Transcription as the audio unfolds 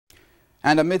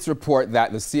And amidst report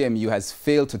that the CMU has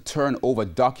failed to turn over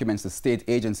documents to state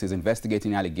agencies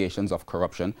investigating allegations of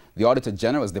corruption, the Auditor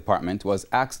General's Department was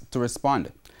asked to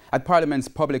respond. At Parliament's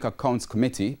Public Accounts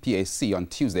Committee, PAC, on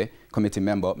Tuesday, committee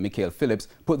member Michael Phillips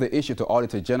put the issue to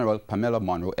Auditor General Pamela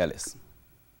Monroe-Ellis.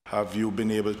 Have you been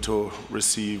able to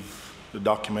receive the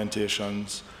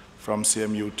documentations from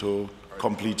CMU to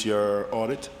complete your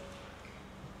audit?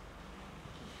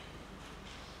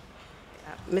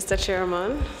 Mr.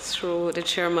 Chairman, through the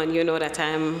chairman, you know that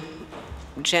I'm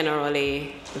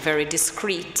generally very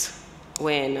discreet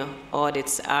when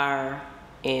audits are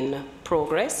in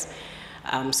progress.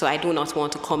 So I do not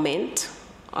want to comment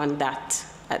on that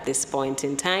at this point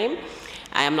in time.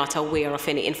 I am not aware of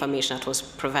any information that was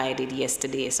provided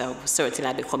yesterday, so certainly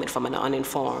I'll be coming from an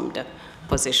uninformed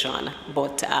position.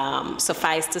 But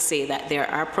suffice to say that there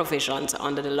are provisions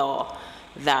under the law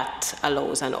that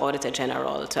allows an Auditor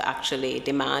General to actually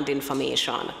demand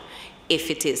information if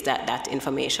it is that that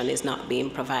information is not being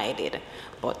provided.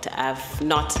 But I've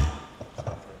not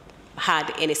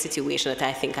had any situation that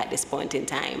I think at this point in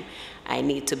time I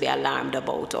need to be alarmed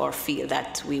about or feel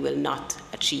that we will not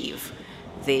achieve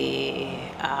the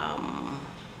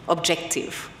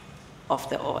objective of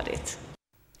the audit.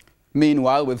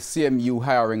 Meanwhile, with CMU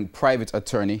hiring private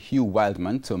attorney Hugh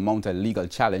Wildman to mount a legal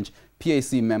challenge,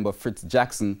 PAC member Fritz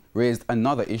Jackson raised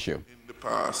another issue. In the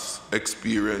past,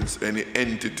 experience any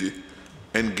entity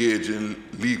engaging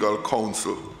legal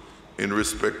counsel in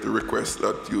respect to requests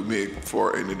that you make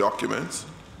for any documents?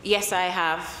 Yes, I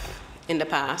have in the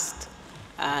past.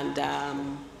 And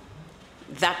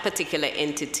that particular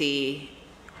entity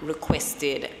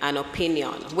requested an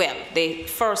opinion. Well, they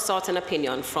first sought an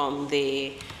opinion from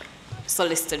the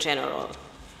Solicitor General,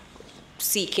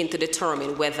 seeking to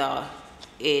determine whether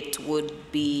it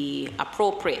would be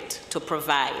appropriate to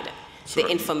provide the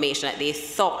information that they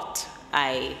thought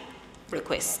I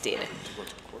requested.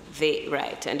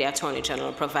 And the Attorney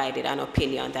General provided an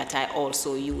opinion that I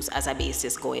also use as a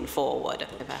basis going forward.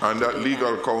 And that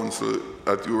legal counsel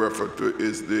that you refer to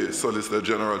is the Solicitor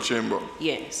General Chamber?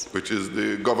 Yes. Which is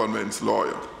the government's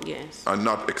lawyer? Yes. And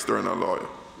not external lawyer?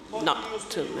 Not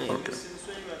to me. Okay.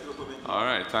 All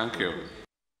right, thank you.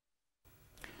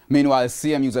 Meanwhile,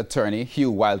 CMU's attorney,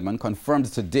 Hugh Wildman, confirmed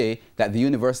today that the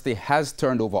university has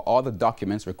turned over all the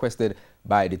documents requested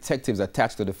by detectives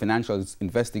attached to the Financial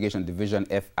Investigation Division,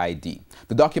 FID.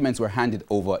 The documents were handed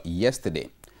over yesterday.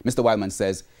 Mr. Wildman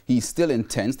says he still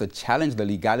intends to challenge the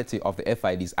legality of the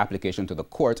FID's application to the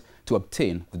court to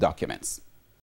obtain the documents.